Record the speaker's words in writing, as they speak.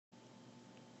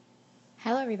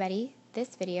Hello everybody,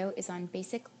 this video is on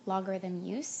basic logarithm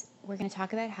use. We're going to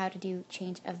talk about how to do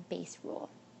change of base rule.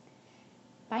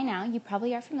 By now you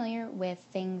probably are familiar with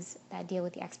things that deal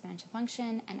with the exponential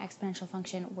function and exponential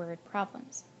function word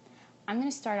problems. I'm going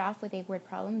to start off with a word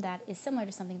problem that is similar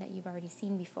to something that you've already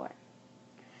seen before.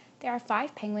 There are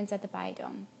 5 penguins at the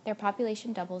biodome. Their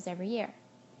population doubles every year.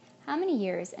 How many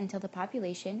years until the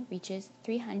population reaches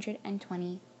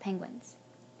 320 penguins?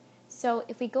 So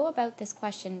if we go about this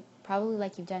question probably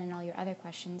like you've done in all your other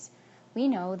questions, we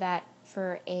know that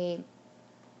for a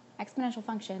exponential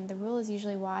function, the rule is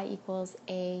usually y equals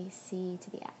ac to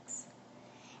the x.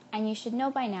 And you should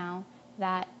know by now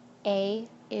that a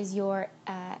is your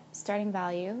starting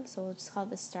value, so we'll just call it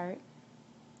the start.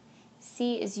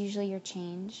 C is usually your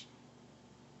change,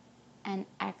 and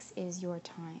x is your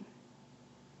time.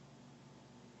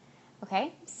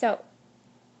 Okay, so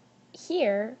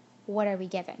here, what are we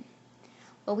given?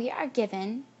 Well, we are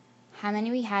given how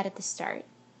many we had at the start,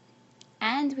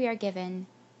 and we are given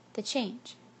the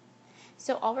change.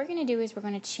 So all we're going to do is we're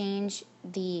going to change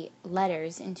the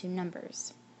letters into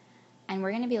numbers. And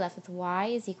we're going to be left with y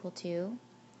is equal to,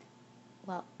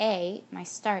 well, a, my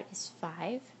start is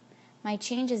 5, my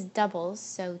change is doubles,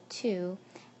 so 2,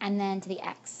 and then to the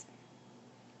x.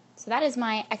 So that is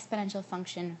my exponential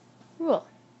function rule.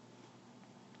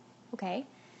 Okay,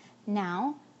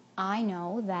 now I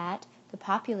know that the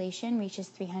population reaches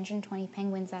 320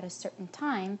 penguins at a certain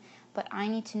time, but I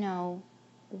need to know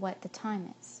what the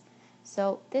time is.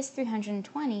 So this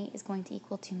 320 is going to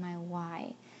equal to my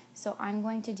y. So I'm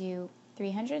going to do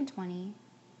 320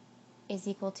 is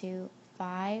equal to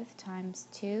 5 times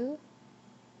 2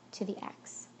 to the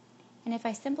x. And if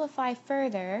I simplify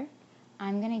further,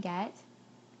 I'm going to get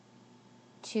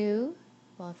 2,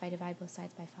 well, if I divide both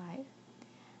sides by 5,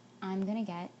 I'm going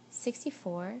to get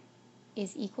 64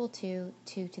 is equal to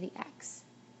 2 to the x.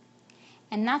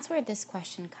 And that's where this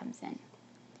question comes in.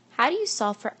 How do you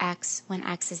solve for x when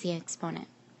x is the exponent?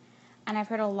 And I've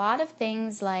heard a lot of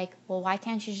things like, well, why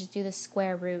can't you just do the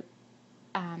square root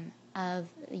of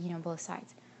both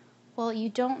sides? Well, you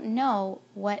don't know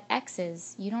what x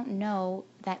is. You don't know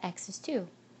that x is 2.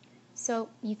 So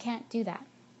you can't do that.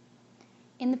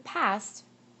 In the past,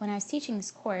 when I was teaching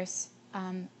this course,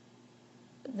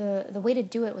 the way to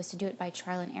do it was to do it by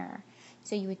trial and error.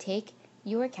 So you would take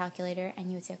your calculator and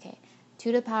you would say, okay,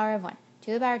 2 to the power of 1,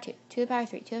 2 to the power of 2, 2 to the power of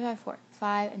 3, 2 to the power of 4,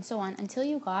 5, and so on, until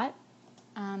you got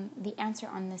the answer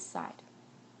on this side.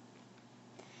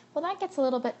 Well, that gets a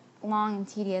little bit long and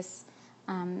tedious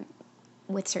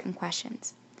with certain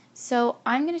questions. So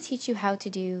I'm going to teach you how to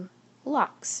do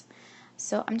logs.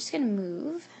 So I'm just going to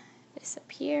move this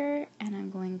up here, and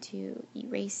I'm going to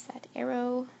erase that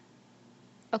arrow.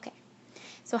 Okay.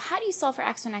 So how do you solve for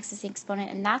x when x is the exponent?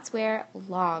 And that's where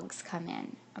logs come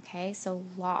in. Okay, so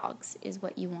logs is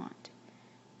what you want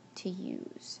to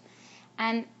use.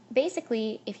 And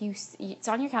basically, it's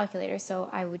on your calculator, so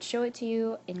I would show it to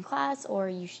you in class, or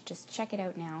you should just check it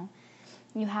out now.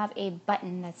 You have a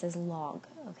button that says log.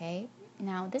 Okay,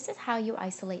 now this is how you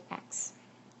isolate x.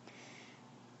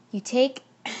 You take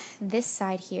this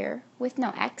side here with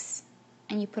no x,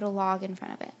 and you put a log in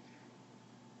front of it.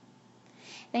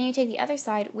 Then you take the other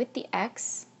side with the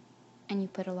x, and you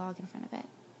put a log in front of it.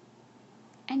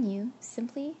 And you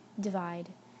simply divide.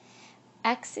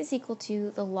 X is equal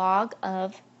to the log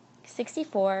of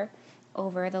 64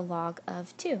 over the log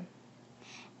of 2.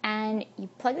 And you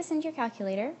plug this into your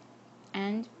calculator,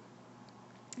 and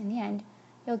in the end,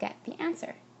 you'll get the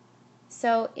answer.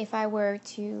 So if I were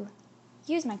to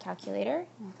use my calculator,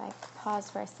 if I pause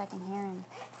for a second here and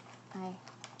I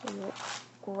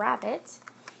grab it,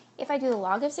 if I do the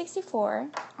log of 64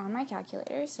 on my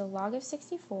calculator, so log of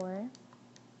 64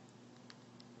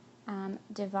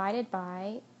 divided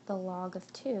by the log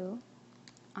of 2,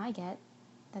 I get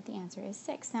that the answer is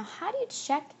 6. Now, how do you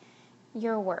check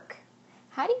your work?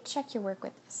 How do you check your work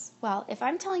with this? Well, if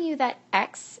I'm telling you that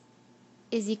x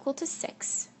is equal to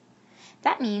 6,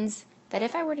 that means that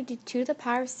if I were to do 2 to the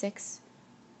power of 6,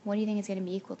 what do you think it's going to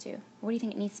be equal to? What do you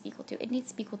think it needs to be equal to? It needs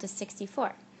to be equal to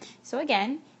 64. So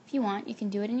again, if you want, you can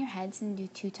do it in your heads and do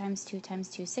 2 times 2 times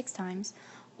 2 6 times,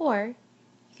 or you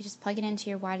could just plug it into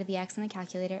your y to the x in the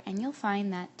calculator, and you'll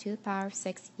find that 2 to the power of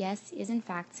 6, yes, is in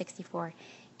fact 64,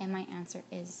 and my answer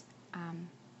is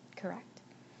correct.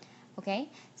 Okay,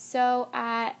 so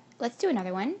let's do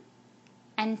another one.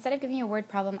 And instead of giving you a word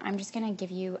problem, I'm just going to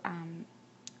give you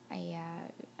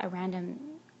a random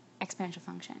exponential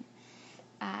function.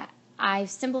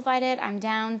 I've simplified it. I'm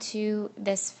down to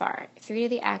this far. 3 to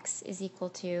the x is equal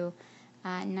to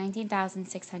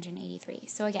 19,683.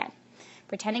 So again,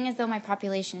 pretending as though my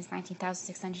population is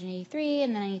 19,683,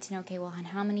 and then I need to know, okay, well, in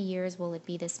how many years will it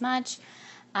be this much?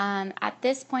 At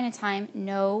this point in time,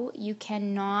 no, you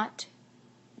cannot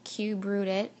cube root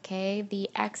it, okay? The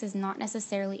x is not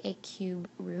necessarily a cube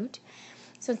root.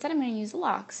 So instead I'm going to use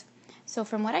logs. So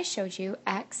from what I showed you,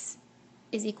 x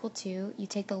is equal to, you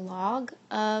take the log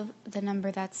of the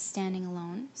number that's standing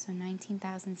alone, so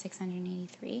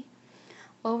 19,683,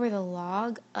 over the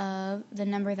log of the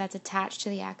number that's attached to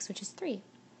the x, which is 3.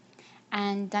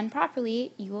 And done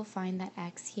properly, you will find that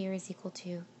x here is equal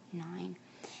to 9.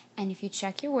 And if you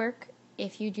check your work,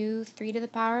 if you do 3 to the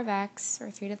power of x, or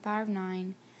 3 to the power of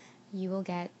 9, you will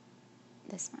get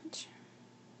this much.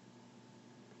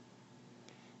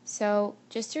 So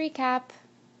just to recap,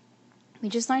 we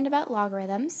just learned about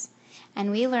logarithms,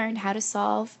 and we learned how to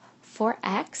solve for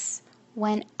x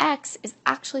when x is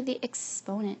actually the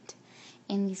exponent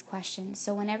in these questions.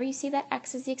 So whenever you see that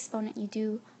x is the exponent, you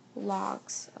do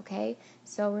logs, okay?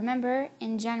 So remember,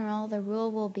 in general, the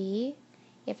rule will be,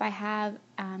 if I have,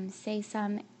 say,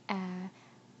 some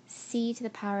c to the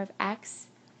power of x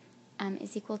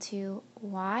is equal to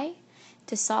y,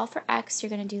 to solve for x, you're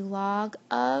going to do log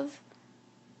of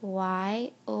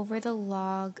y over the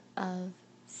log of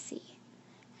c,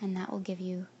 and that will give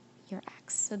you your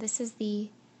x. So this is the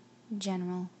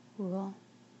general rule.